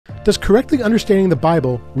Does correctly understanding the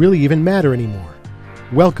Bible really even matter anymore?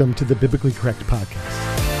 Welcome to the Biblically Correct Podcast.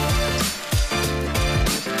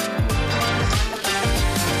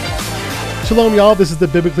 Shalom, y'all. This is the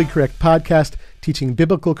Biblically Correct Podcast, teaching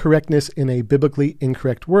biblical correctness in a biblically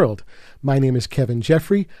incorrect world. My name is Kevin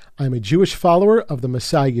Jeffrey. I'm a Jewish follower of the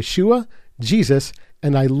Messiah Yeshua, Jesus,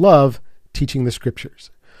 and I love teaching the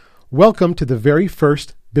Scriptures. Welcome to the very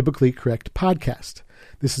first Biblically Correct Podcast.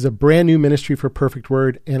 This is a brand new ministry for Perfect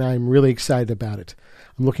Word, and I'm really excited about it.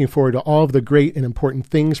 I'm looking forward to all of the great and important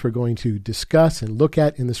things we're going to discuss and look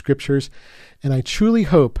at in the Scriptures, and I truly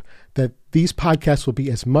hope that these podcasts will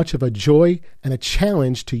be as much of a joy and a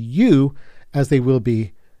challenge to you as they will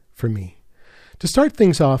be for me. To start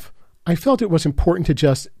things off, I felt it was important to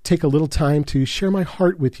just take a little time to share my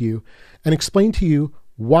heart with you and explain to you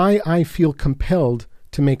why I feel compelled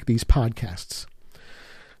to make these podcasts.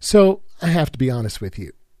 So, I have to be honest with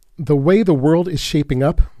you. The way the world is shaping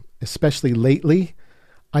up, especially lately,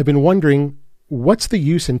 I've been wondering, what's the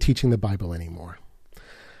use in teaching the Bible anymore?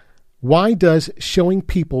 Why does showing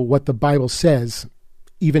people what the Bible says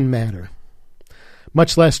even matter?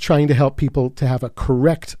 Much less trying to help people to have a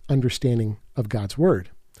correct understanding of God's Word.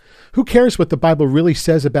 Who cares what the Bible really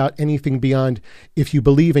says about anything beyond, if you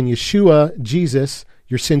believe in Yeshua, Jesus,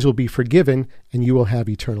 your sins will be forgiven and you will have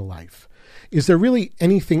eternal life? Is there really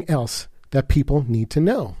anything else that people need to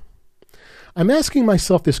know? I'm asking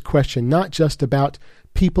myself this question not just about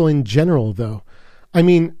people in general, though. I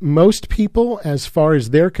mean, most people, as far as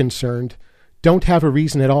they're concerned, don't have a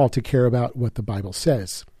reason at all to care about what the Bible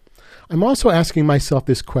says. I'm also asking myself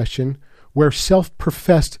this question where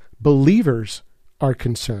self-professed believers are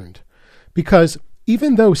concerned. Because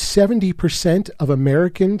even though 70% of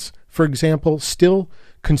Americans, for example, still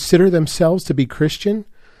consider themselves to be Christian,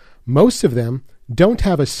 most of them don't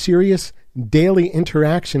have a serious daily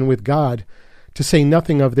interaction with God, to say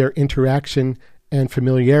nothing of their interaction and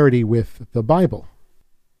familiarity with the Bible.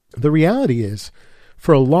 The reality is,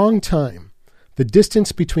 for a long time, the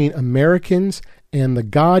distance between Americans and the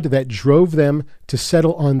God that drove them to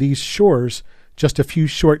settle on these shores just a few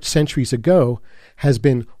short centuries ago has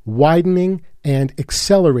been widening and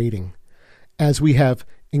accelerating as we have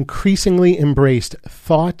increasingly embraced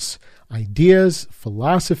thoughts, ideas,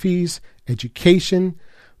 philosophies, education,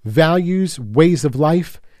 values, ways of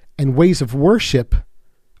life, and ways of worship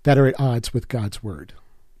that are at odds with God's Word.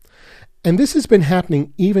 And this has been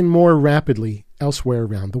happening even more rapidly elsewhere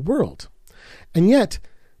around the world. And yet,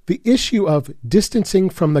 the issue of distancing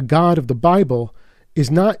from the God of the Bible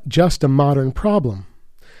is not just a modern problem.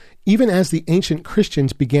 Even as the ancient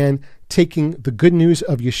Christians began taking the good news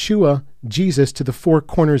of Yeshua, Jesus, to the four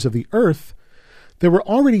corners of the earth, there were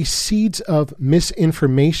already seeds of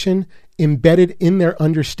misinformation embedded in their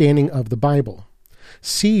understanding of the Bible,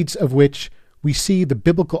 seeds of which we see the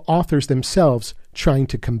biblical authors themselves trying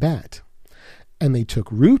to combat. And they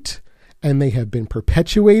took root, and they have been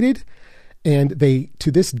perpetuated, and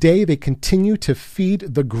to this day, they continue to feed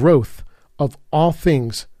the growth of all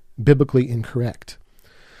things biblically incorrect.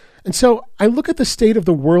 And so I look at the state of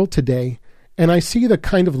the world today, and I see the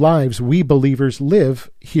kind of lives we believers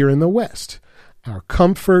live here in the West. Our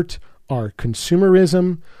comfort, our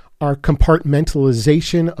consumerism, our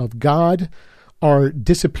compartmentalization of God, our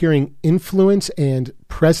disappearing influence and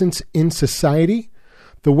presence in society,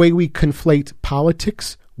 the way we conflate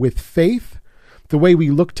politics with faith, the way we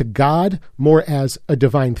look to God more as a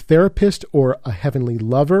divine therapist or a heavenly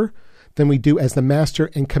lover than we do as the master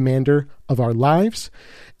and commander of our lives.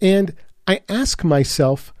 And I ask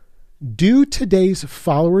myself, do today's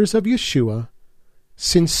followers of Yeshua,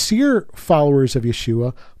 sincere followers of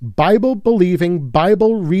Yeshua, Bible-believing,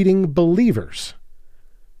 Bible-reading believers,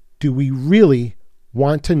 do we really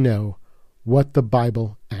want to know what the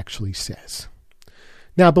Bible actually says?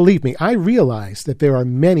 Now, believe me, I realize that there are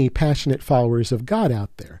many passionate followers of God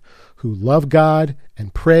out there who love God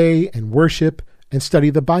and pray and worship and study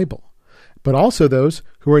the Bible, but also those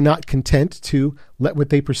who are not content to let what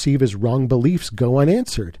they perceive as wrong beliefs go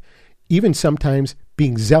unanswered, even sometimes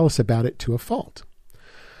being zealous about it to a fault.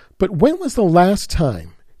 But when was the last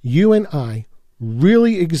time you and I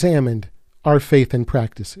really examined our faith and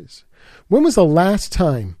practices? When was the last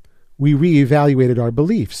time we reevaluated our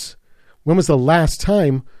beliefs? When was the last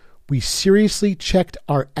time we seriously checked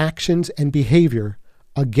our actions and behavior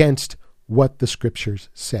against what the Scriptures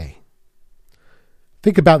say?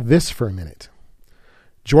 Think about this for a minute.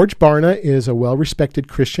 George Barna is a well-respected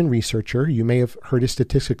Christian researcher. You may have heard his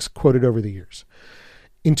statistics quoted over the years.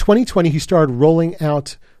 In 2020, he started rolling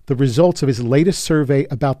out the results of his latest survey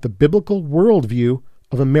about the biblical worldview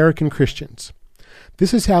of American Christians.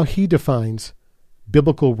 This is how he defines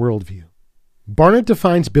biblical worldview. Barna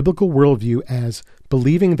defines biblical worldview as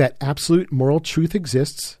believing that absolute moral truth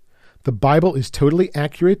exists, the Bible is totally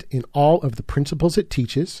accurate in all of the principles it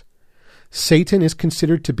teaches, Satan is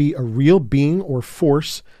considered to be a real being or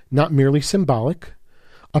force, not merely symbolic,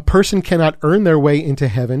 a person cannot earn their way into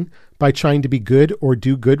heaven by trying to be good or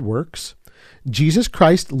do good works, Jesus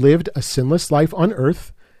Christ lived a sinless life on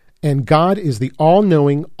earth, and God is the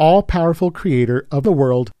all-knowing, all-powerful creator of the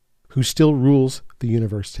world who still rules the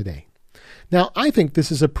universe today. Now, I think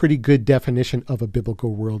this is a pretty good definition of a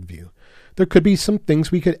biblical worldview. There could be some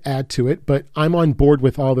things we could add to it, but I'm on board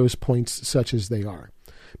with all those points such as they are.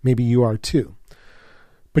 Maybe you are too.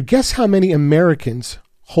 But guess how many Americans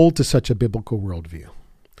hold to such a biblical worldview?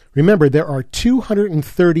 Remember, there are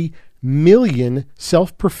 230 million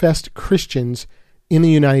self-professed Christians in the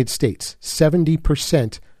United States,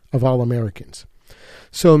 70% of all Americans.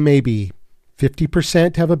 So maybe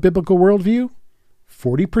 50% have a biblical worldview,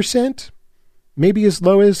 40%, maybe as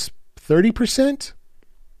low as 30%.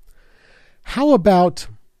 How about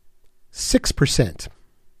 6%?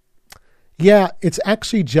 Yeah, it's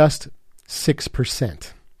actually just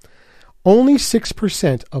 6%. Only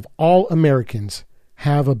 6% of all Americans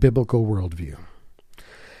have a biblical worldview.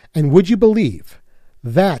 And would you believe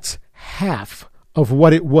that's half of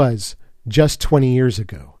what it was just 20 years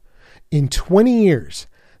ago? In 20 years,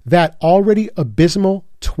 that already abysmal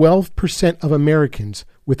 12% of Americans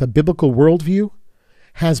with a biblical worldview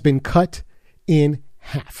has been cut in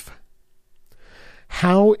half.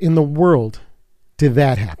 How in the world did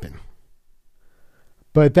that happen?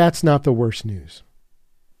 But that's not the worst news.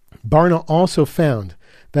 Barna also found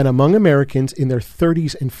that among Americans in their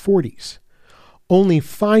 30s and 40s, only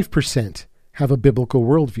 5% have a biblical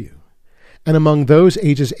worldview. And among those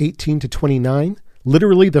ages 18 to 29,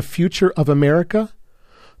 literally the future of America,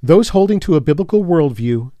 those holding to a biblical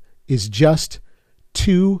worldview is just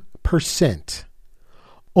 2%.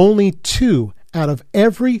 Only 2 out of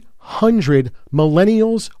every 100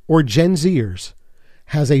 millennials or Gen Zers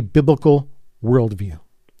has a biblical worldview.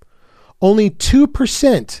 Only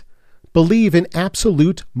 2% believe in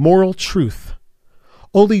absolute moral truth.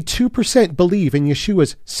 Only 2% believe in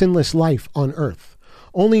Yeshua's sinless life on earth.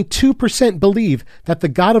 Only 2% believe that the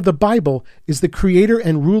God of the Bible is the creator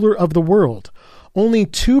and ruler of the world. Only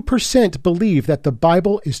 2% believe that the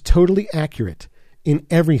Bible is totally accurate in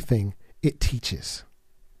everything it teaches.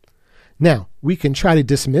 Now, we can try to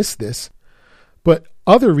dismiss this, but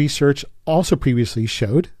other research also previously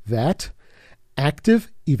showed that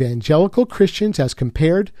active evangelical Christians, as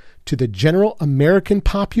compared to the general American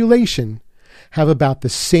population, have about the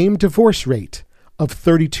same divorce rate of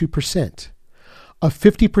 32%, a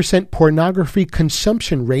 50% pornography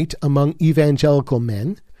consumption rate among evangelical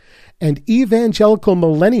men, and evangelical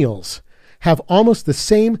millennials have almost the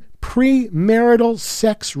same premarital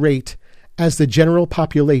sex rate as the general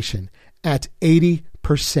population at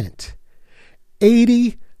 80%.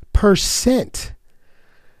 80%.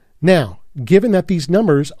 Now, given that these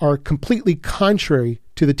numbers are completely contrary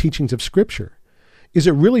to the teachings of Scripture, is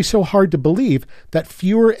it really so hard to believe that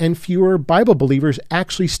fewer and fewer Bible believers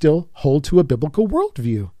actually still hold to a biblical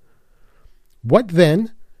worldview? What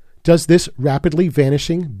then does this rapidly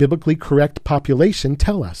vanishing, biblically correct population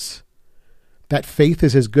tell us? That faith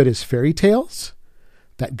is as good as fairy tales?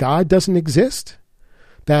 That God doesn't exist?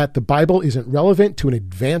 That the Bible isn't relevant to an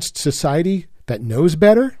advanced society that knows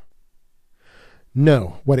better?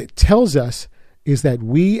 No, what it tells us is that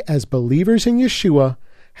we as believers in Yeshua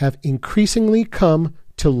have increasingly come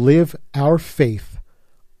to live our faith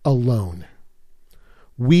alone.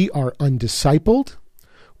 We are undiscipled.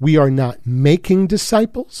 We are not making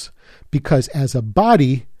disciples because as a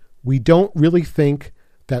body, we don't really think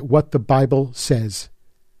that what the Bible says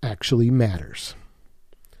actually matters.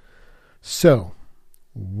 So,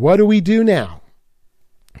 what do we do now?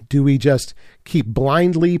 Do we just keep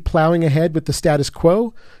blindly plowing ahead with the status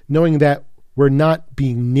quo, knowing that we're not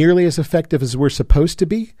being nearly as effective as we're supposed to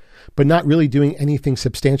be, but not really doing anything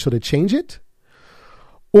substantial to change it?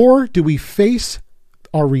 Or do we face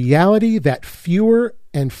our reality that fewer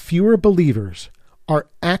and fewer believers are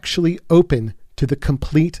actually open to the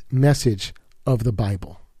complete message of the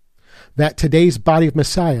Bible? That today's body of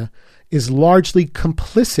Messiah is largely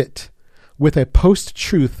complicit with a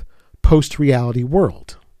post-truth, post-reality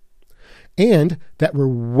world. And that we're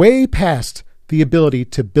way past the ability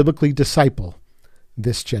to biblically disciple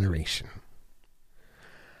this generation.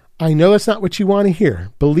 I know that's not what you want to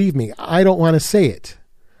hear. Believe me, I don't want to say it.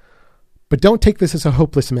 But don't take this as a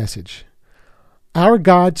hopeless message. Our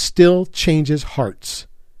God still changes hearts,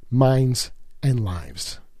 minds, and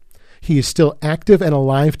lives. He is still active and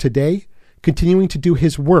alive today, continuing to do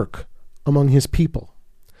his work among his people.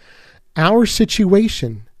 Our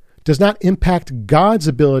situation does not impact God's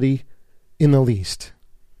ability in the least.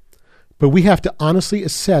 But we have to honestly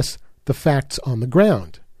assess the facts on the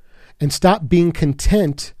ground and stop being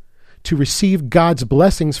content to receive God's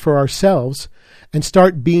blessings for ourselves and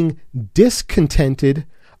start being discontented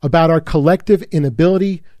about our collective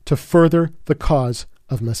inability to further the cause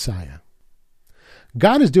of Messiah.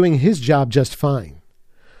 God is doing his job just fine,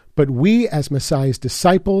 but we as Messiah's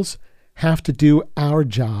disciples have to do our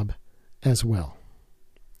job as well.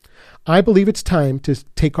 I believe it's time to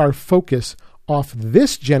take our focus off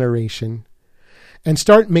this generation and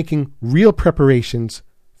start making real preparations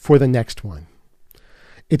for the next one.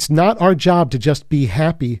 It's not our job to just be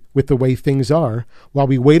happy with the way things are while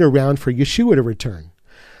we wait around for Yeshua to return.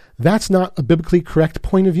 That's not a biblically correct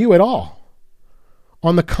point of view at all.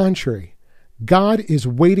 On the contrary, God is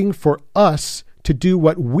waiting for us to do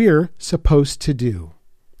what we're supposed to do.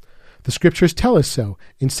 The scriptures tell us so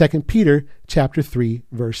in 2 Peter chapter 3,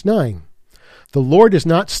 verse 9. The Lord is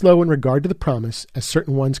not slow in regard to the promise, as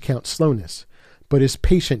certain ones count slowness, but is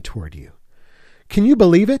patient toward you. Can you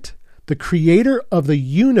believe it? The creator of the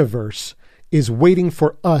universe is waiting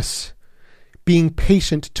for us, being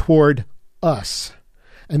patient toward us.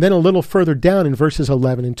 And then a little further down in verses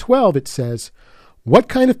 11 and 12, it says, "What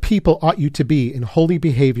kind of people ought you to be in holy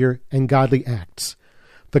behavior and godly acts?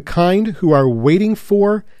 The kind who are waiting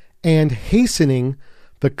for and hastening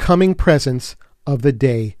the coming presence of the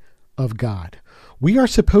day of God." We are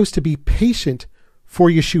supposed to be patient for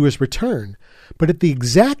Yeshua's return, but at the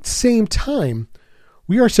exact same time,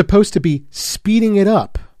 we are supposed to be speeding it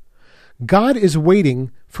up. God is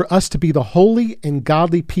waiting for us to be the holy and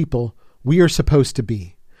godly people we are supposed to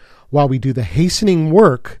be, while we do the hastening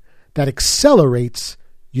work that accelerates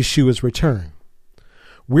Yeshua's return.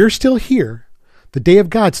 We're still here. The day of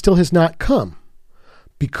God still has not come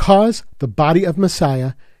because the body of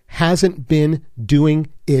Messiah hasn't been doing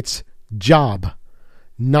its job,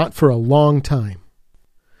 not for a long time.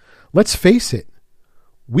 Let's face it,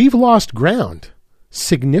 we've lost ground,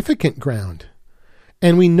 significant ground,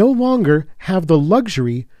 and we no longer have the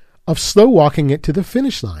luxury of slow walking it to the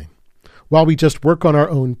finish line while we just work on our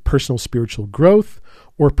own personal spiritual growth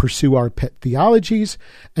or pursue our pet theologies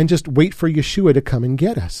and just wait for Yeshua to come and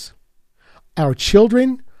get us. Our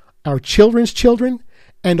children, our children's children,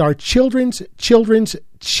 and our children's children's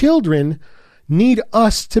children need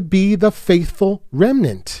us to be the faithful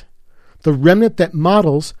remnant, the remnant that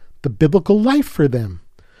models the biblical life for them,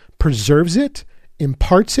 preserves it,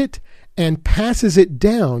 imparts it, and passes it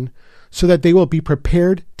down so that they will be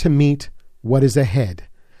prepared to meet what is ahead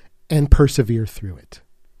and persevere through it.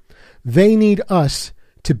 They need us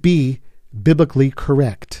to be biblically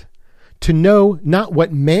correct, to know not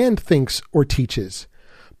what man thinks or teaches,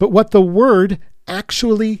 but what the Word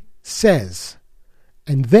actually says,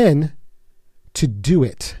 and then to do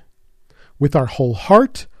it with our whole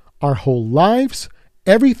heart, our whole lives,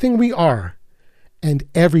 everything we are, and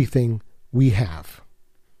everything we have.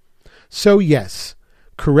 So yes,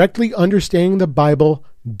 correctly understanding the Bible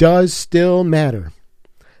does still matter,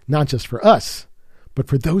 not just for us, but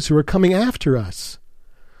for those who are coming after us.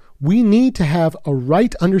 We need to have a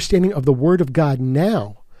right understanding of the Word of God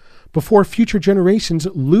now, before future generations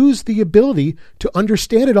lose the ability to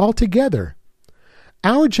understand it altogether.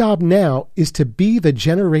 Our job now is to be the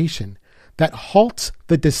generation that halts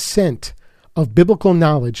the descent of biblical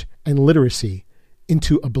knowledge and literacy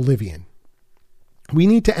into oblivion. We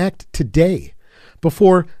need to act today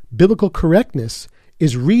before biblical correctness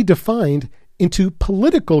is redefined into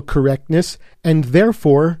political correctness and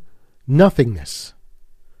therefore nothingness.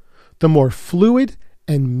 The more fluid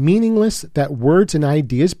and meaningless that words and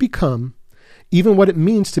ideas become, even what it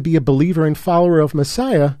means to be a believer and follower of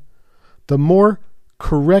Messiah, the more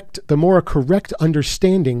a correct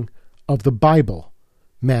understanding of the Bible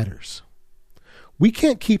matters. We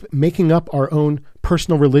can't keep making up our own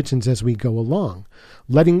personal religions as we go along,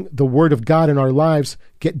 letting the Word of God in our lives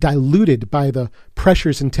get diluted by the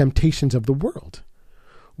pressures and temptations of the world.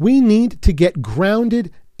 We need to get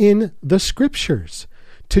grounded in the Scriptures,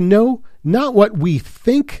 to know not what we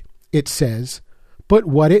think it says, but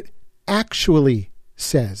what it actually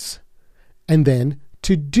says, and then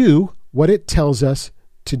to do what it tells us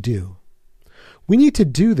to do. We need to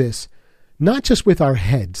do this not just with our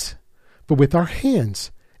heads, but with our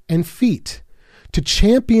hands and feet, to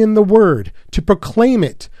champion the Word, to proclaim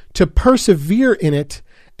it, to persevere in it,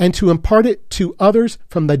 and to impart it to others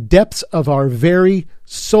from the depths of our very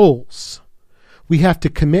souls. We have to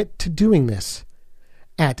commit to doing this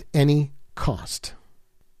at any cost.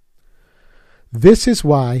 This is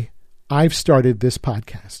why I've started this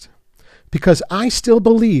podcast, because I still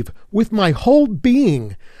believe with my whole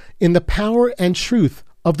being in the power and truth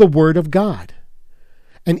of the Word of God.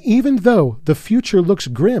 And even though the future looks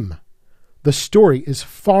grim, the story is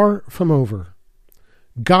far from over.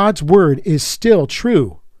 God's Word is still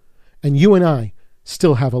true, and you and I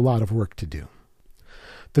still have a lot of work to do.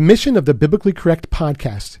 The mission of the Biblically Correct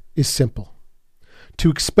podcast is simple: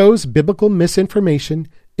 to expose biblical misinformation,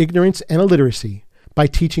 ignorance, and illiteracy by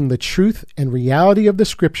teaching the truth and reality of the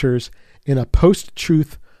Scriptures in a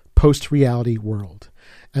post-truth, post-reality world.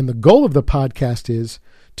 And the goal of the podcast is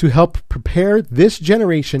to help prepare this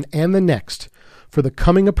generation and the next for the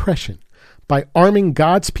coming oppression by arming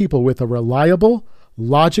God's people with a reliable,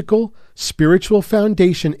 logical, spiritual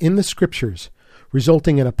foundation in the Scriptures,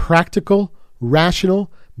 resulting in a practical, rational,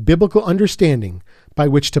 biblical understanding by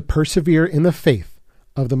which to persevere in the faith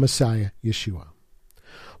of the Messiah, Yeshua.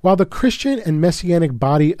 While the Christian and Messianic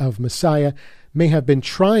body of Messiah may have been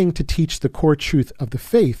trying to teach the core truth of the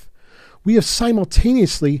faith, we have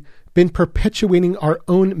simultaneously been perpetuating our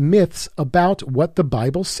own myths about what the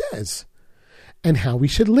Bible says and how we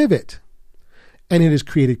should live it. And it has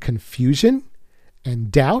created confusion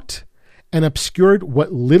and doubt and obscured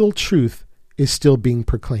what little truth is still being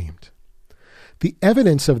proclaimed. The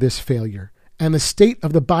evidence of this failure and the state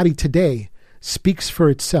of the body today speaks for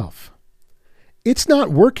itself. It's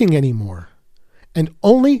not working anymore, and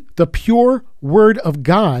only the pure Word of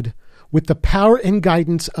God with the power and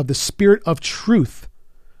guidance of the Spirit of truth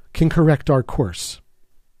can correct our course.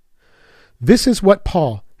 This is what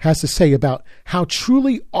Paul has to say about how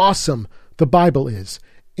truly awesome the Bible is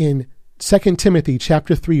in 2 Timothy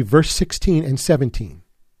chapter 3, verse 16 and 17.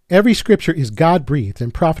 Every scripture is God-breathed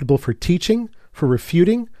and profitable for teaching, for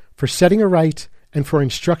refuting, for setting aright, and for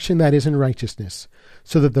instruction that is in righteousness,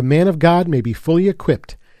 so that the man of God may be fully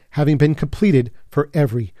equipped, having been completed for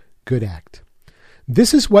every good act.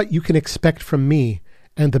 This is what you can expect from me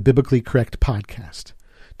and the Biblically Correct podcast: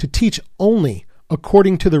 to teach only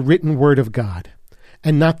according to the written Word of God,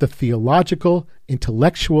 and not the theological,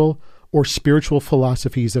 intellectual, or spiritual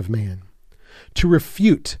philosophies of man. To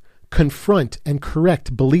refute, confront, and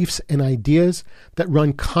correct beliefs and ideas that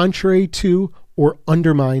run contrary to or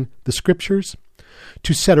undermine the Scriptures.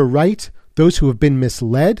 To set aright those who have been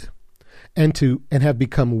misled and have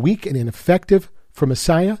become weak and ineffective for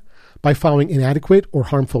Messiah by following inadequate or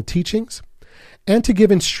harmful teachings, and to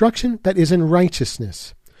give instruction that is in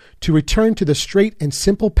righteousness, to return to the straight and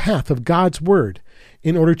simple path of God's Word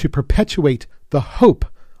in order to perpetuate the hope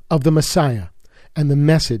of the Messiah and the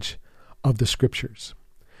message of the Scriptures.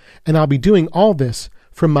 And I'll be doing all this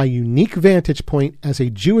from my unique vantage point as a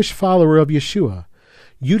Jewish follower of Yeshua,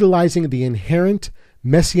 utilizing the inherent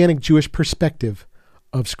Messianic Jewish perspective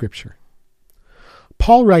of Scripture.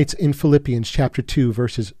 Paul writes in Philippians chapter 2,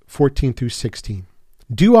 verses 14 through 16,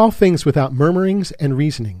 "Do all things without murmurings and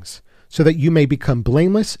reasonings, so that you may become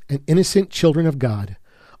blameless and innocent children of God,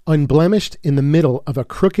 unblemished in the middle of a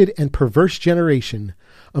crooked and perverse generation,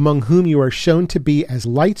 among whom you are shown to be as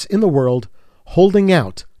lights in the world, holding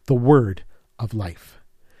out the word of life."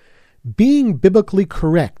 Being biblically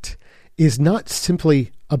correct is not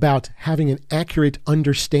simply about having an accurate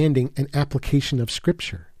understanding and application of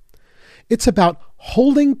Scripture. It's about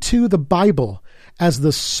holding to the Bible as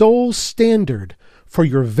the sole standard for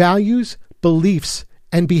your values, beliefs,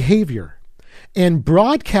 and behavior, and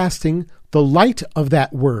broadcasting the light of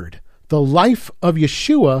that word, the life of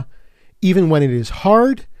Yeshua, even when it is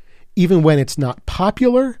hard, even when it's not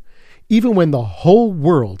popular, even when the whole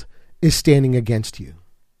world is standing against you.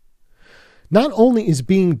 Not only is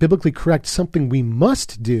being biblically correct something we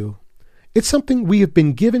must do, it's something we have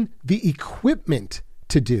been given the equipment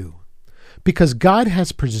to do, because God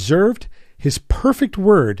has preserved His perfect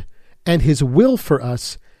Word and His will for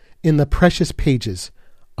us in the precious pages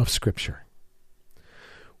of Scripture.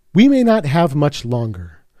 We may not have much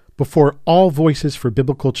longer before all voices for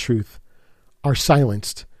biblical truth are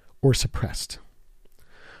silenced or suppressed.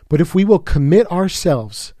 But if we will commit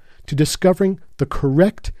ourselves to discovering the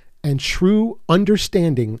correct and true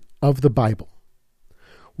understanding of the Bible,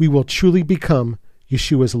 we will truly become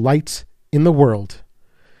Yeshua's lights in the world,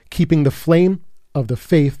 keeping the flame of the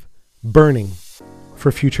faith burning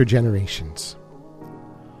for future generations.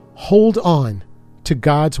 Hold on to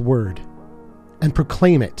God's Word and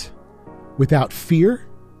proclaim it without fear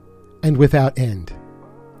and without end.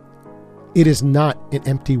 It is not an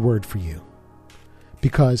empty word for you,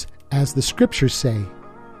 because as the Scriptures say,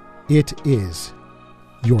 it is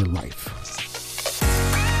your life.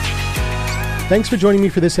 Thanks for joining me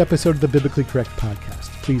for this episode of the Biblically Correct podcast.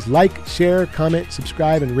 Please like, share, comment,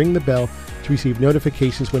 subscribe, and ring the bell to receive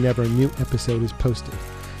notifications whenever a new episode is posted.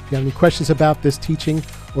 If you have any questions about this teaching,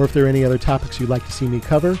 or if there are any other topics you'd like to see me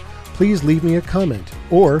cover, please leave me a comment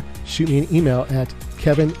or shoot me an email at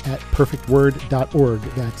kevin@perfectword.org.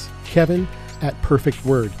 That's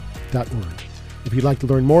kevin@perfectword.org. If you'd like to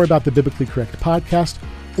learn more about the Biblically Correct podcast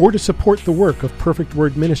or to support the work of Perfect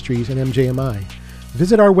Word Ministries and MJMI,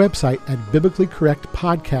 visit our website at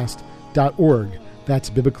biblicallycorrectpodcast.org. That's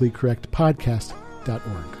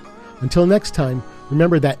biblicallycorrectpodcast.org. Until next time,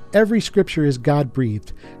 remember that every scripture is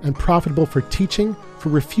God-breathed and profitable for teaching, for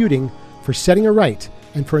refuting, for setting aright,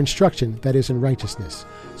 and for instruction that is in righteousness,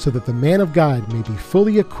 so that the man of God may be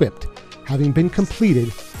fully equipped, having been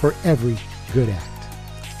completed for every good act.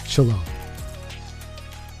 Shalom.